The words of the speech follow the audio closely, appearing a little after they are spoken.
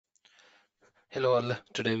Hello all,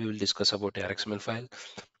 today we will discuss about Arxml file.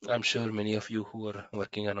 I'm sure many of you who are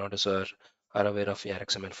working on Autosar are aware of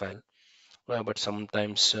Arxml file, but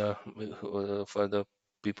sometimes for the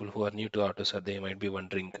people who are new to Autosar, they might be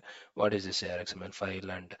wondering what is this Arxml file,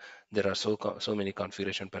 and there are so many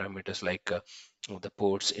configuration parameters like the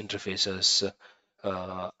ports, interfaces,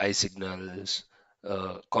 iSignals,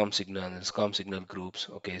 com signal groups.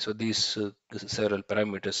 Okay, so these several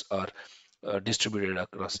parameters are distributed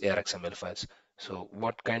across ARXML files. So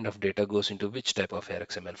what kind of data goes into which type of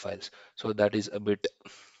ARXML files? So that is a bit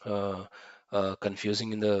uh,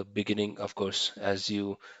 confusing in the beginning, of course, as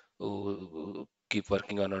you keep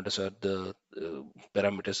working on it, so the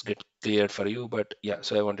parameters get cleared for you. But yeah,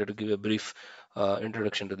 so I wanted to give a brief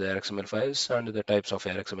introduction to the ARXML files and the types of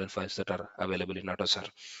ARXML files that are available in Autosar.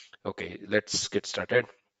 Okay, let's get started.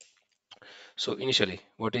 So initially,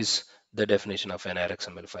 what is the definition of an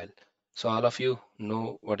RXML file? So all of you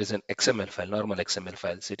know what is an XML file, normal XML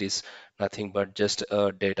files. It is nothing but just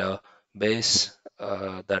a database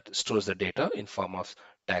that stores the data in form of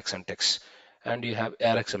tags and text. And you have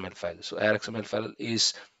RXML file. So RXML file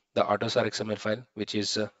is the Autosar XML file, which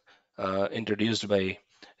is introduced by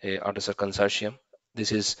a Autosar consortium.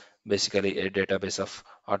 This is basically a database of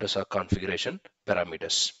Autosar configuration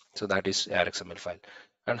parameters. So that is RXML file.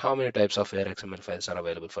 And how many types of XML files are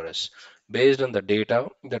available for us based on the data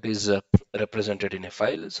that is represented in a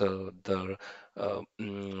file. So the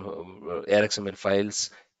XML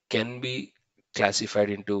files can be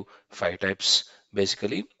classified into 5 types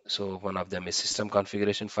basically. So one of them is system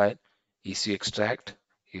configuration file, EC extract,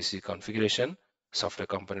 EC configuration, software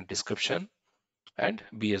component description, and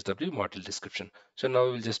BSW module description. So now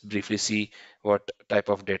we'll just briefly see what type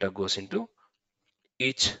of data goes into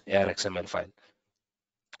each ARXML file.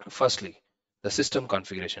 Firstly, the system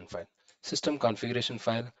configuration file. System configuration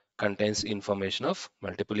file contains information of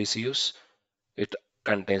multiple ECUs. It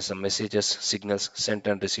contains the messages, signals sent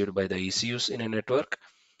and received by the ECUs in a network,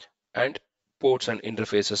 and ports and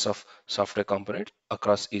interfaces of software component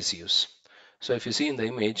across ECUs. So if you see in the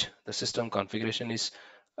image, the system configuration is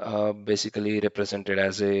basically represented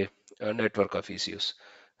as a network of ECUs.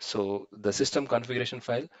 So the system configuration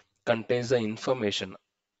file contains the information,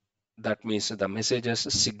 that means the messages,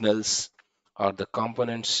 signals, or the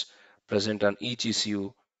components present on each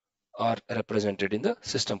ECU are represented in the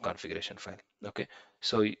system configuration file. Okay,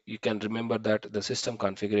 so you can remember that the system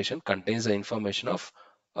configuration contains the information of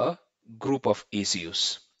a group of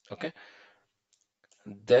ECUs. Okay,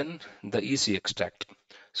 then the EC extract.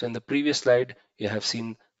 So in the previous slide, you have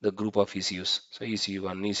seen the group of ECUs. So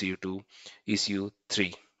ECU1, ECU2,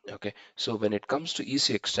 ECU3. Okay, so when it comes to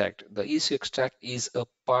EC extract, the EC extract is a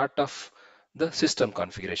part of the system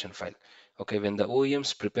configuration file. Okay, when the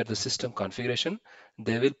OEMs prepare the system configuration,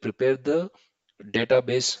 they will prepare the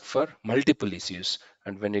database for multiple ECUs.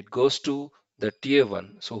 And when it goes to the tier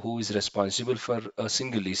one, so who is responsible for a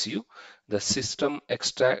single ECU, the system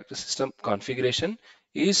configuration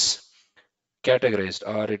is categorized,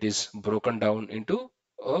 or it is broken down into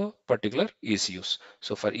a particular ECUs.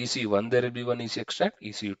 So for ECU1 there will be one EC extract,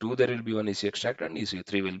 ECU2 there will be one EC extract, and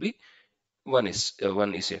ECU3 will be one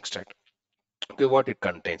EC extract. Okay, what it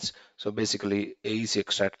contains. So basically AEC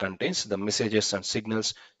extract contains the messages and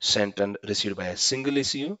signals sent and received by a single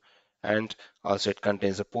ECU, and also it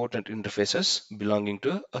contains the port and interfaces belonging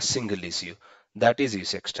to a single ECU. That is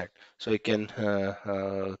EC extract. So you can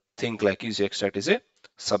think like EC extract is a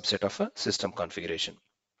subset of a system configuration.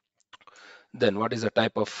 Then what is the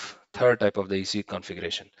third type of the EC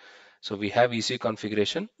configuration? So we have EC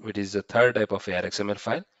configuration, which is the third type of ARXML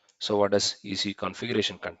file. So what does EC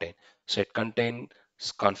configuration contain? So it contains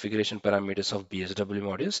configuration parameters of BSW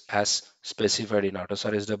modules as specified in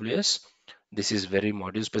Autosar SWS. This is very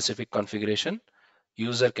module specific configuration.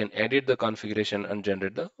 User can edit the configuration and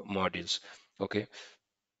generate the modules. Okay,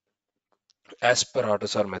 as per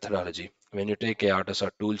Autosar methodology, when you take a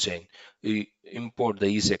Autosar toolchain, you import the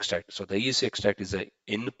EC extract. So the EC extract is the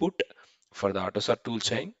input for the Autosar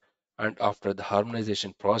toolchain, and after the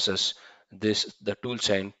harmonization process, the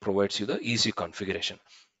toolchain provides you the EC configuration.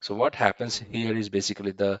 So what happens here is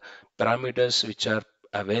basically the parameters which are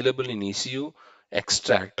available in ECU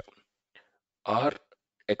extract are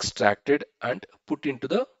extracted and put into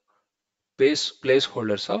the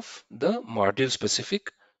placeholders of the module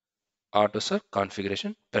specific Autosar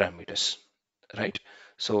configuration parameters, right?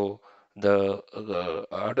 So the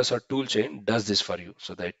Autosar toolchain does this for you.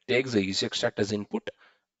 So that it takes the EC extract as input,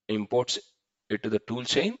 imports it to the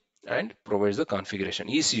toolchain, and provides the configuration,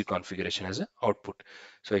 ECU configuration as an output.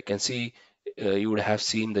 So you can see you would have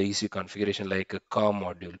seen the ECU configuration like a COM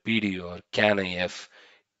module, PDO, or CAN IF,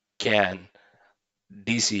 CAN,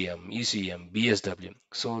 DCM, ECM, BSW.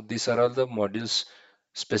 So these are all the modules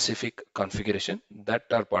specific configuration that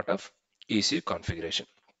are part of ECU configuration.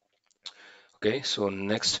 Okay, so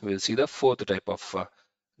next we'll see the fourth type of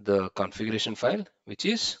the configuration file, which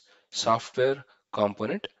is software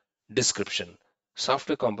component description.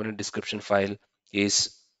 Software component description file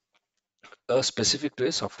is specific to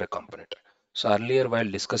a software component. So earlier, while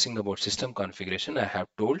discussing about system configuration, I have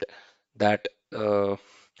told that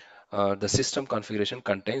the system configuration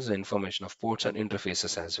contains the information of ports and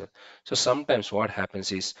interfaces as well. So sometimes what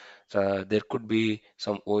happens is there could be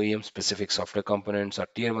some OEM specific software components or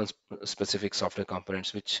tier 1 specific software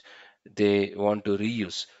components which they want to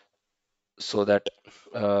reuse, so that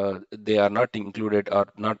they are not included or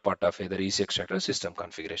not part of either EC extractor or system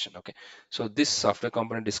configuration. Okay, so this software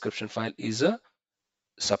component description file is a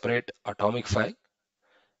separate atomic file,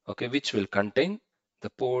 okay, which will contain the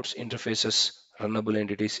ports, interfaces, runnable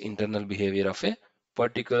entities, internal behavior of a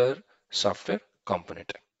particular software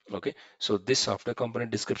component. Okay, so this software component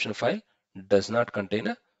description file does not contain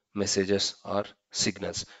a messages or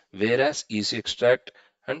signals, whereas EC extract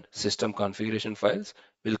and system configuration files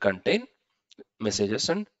will contain messages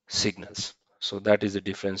and signals. So that is the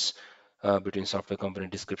difference between software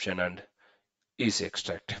component description and EC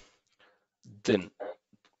extract. Then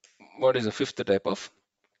what is the fifth type of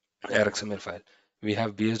Arxml file? We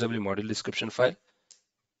have BSW module description file.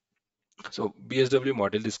 So BSW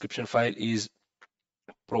module description file is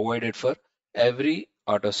provided for every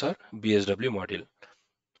Autosar BSW module.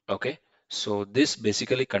 Okay, so this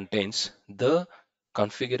basically contains the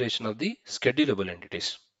configuration of the schedulable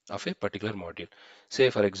entities of a particular module. Say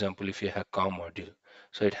for example, if you have COM module,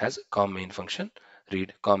 so it has COM main function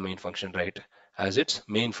read, COM main function write as its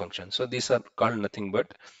main function. So these are called nothing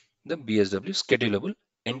but the BSW schedulable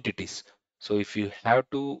entities. So if you have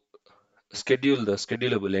to schedule the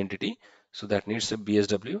schedulable entity, so that needs a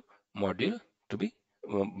BSW module to be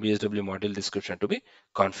BSW module description to be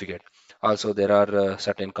configured. Also there are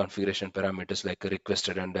certain configuration parameters like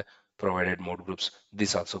requested and provided mode groups.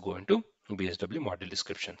 These also go into BSW module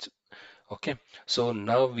descriptions. Okay, so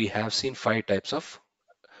now we have seen 5 types of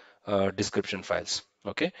description files.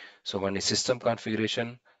 Okay, so one is system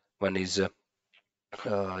configuration, one is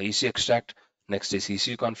EC extract, next is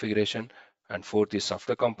ECU configuration, and fourth is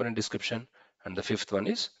software component description, and the fifth one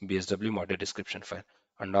is BSW module description file.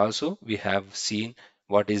 And also we have seen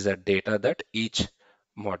what is the data that each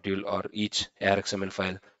module or each Arxml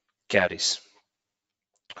file carries.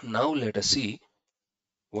 Now let us see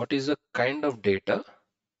what is the kind of data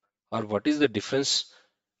or what is the difference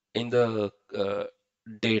in the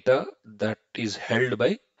data that is held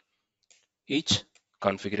by each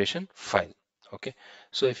configuration file. Okay,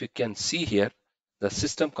 so if you can see here, the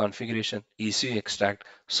system configuration, ECU extract,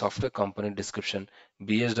 software component description,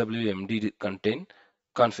 BSW MD contain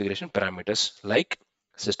configuration parameters like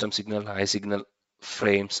system signal, I signal,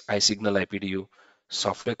 frames, I signal IPDU,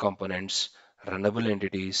 software components, runnable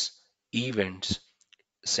entities, events,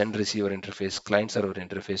 send receiver interface, client server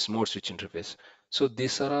interface, mode switch interface. So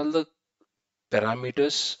these are all the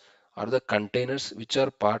parameters or the containers which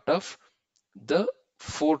are part of the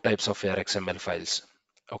 4 types of your XML files.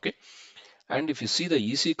 Okay, and if you see the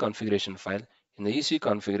EC configuration file, in the EC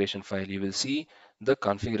configuration file, you will see the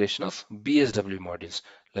configuration of BSW modules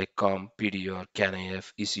like COM, PDR,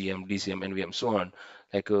 CANIF, ECM, DCM, NVM, so on.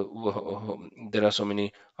 Like there are so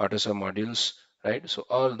many Autosar modules, right? So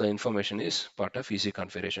all the information is part of EC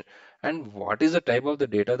configuration. And what is the type of the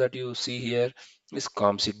data that you see here is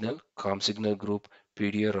COM signal group,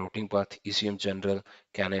 PDR routing path, ECM general,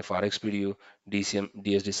 CANIF, RxPDU, DCM,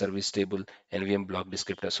 DSD service table, NVM block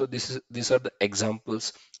descriptor. So these are the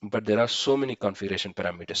examples, but there are so many configuration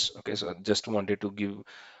parameters. Okay, so I just wanted to give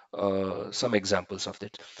some examples of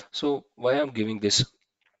that. So why I'm giving this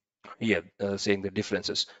here, saying the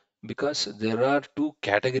differences, because there are 2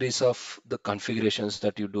 categories of the configurations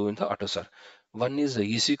that you do in the AutoSAR. One is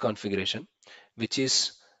the EC configuration, which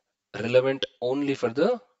is relevant only for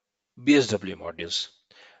the BSW modules,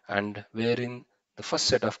 and wherein the first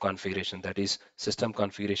set of configuration, that is system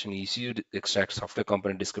configuration, ECU extract, software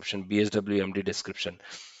component description, BSW MD description.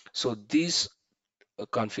 So these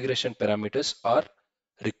configuration parameters are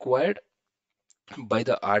required by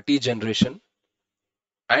the RT generation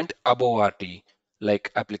and above RT,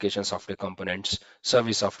 like application software components,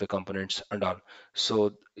 service software components, and all.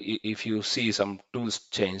 So if you see some tools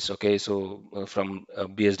change, okay, so from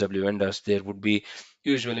BSW vendors, there would be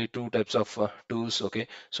usually 2 types of tools. Okay,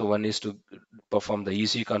 so one is to perform the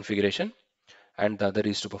EC configuration, and the other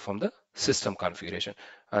is to perform the system configuration.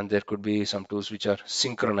 And there could be some tools which are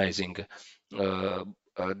synchronizing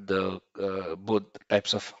the both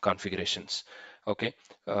types of configurations. Okay,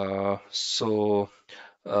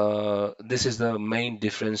 this is the main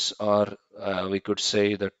difference, or we could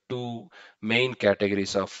say the two main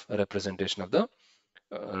categories of representation of the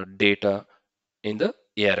data in the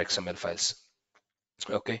ARXML files.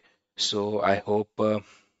 Okay, so I hope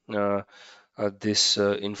this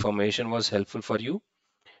information was helpful for you.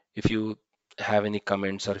 If you have any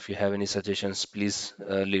comments or if you have any suggestions, please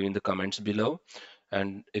leave in the comments below.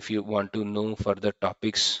 And if you want to know further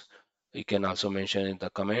topics, you can also mention in the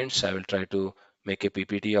comments. I will try to make a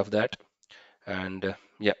PPT of that. And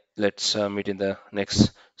yeah, let's meet in the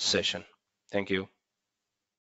next session. Thank you.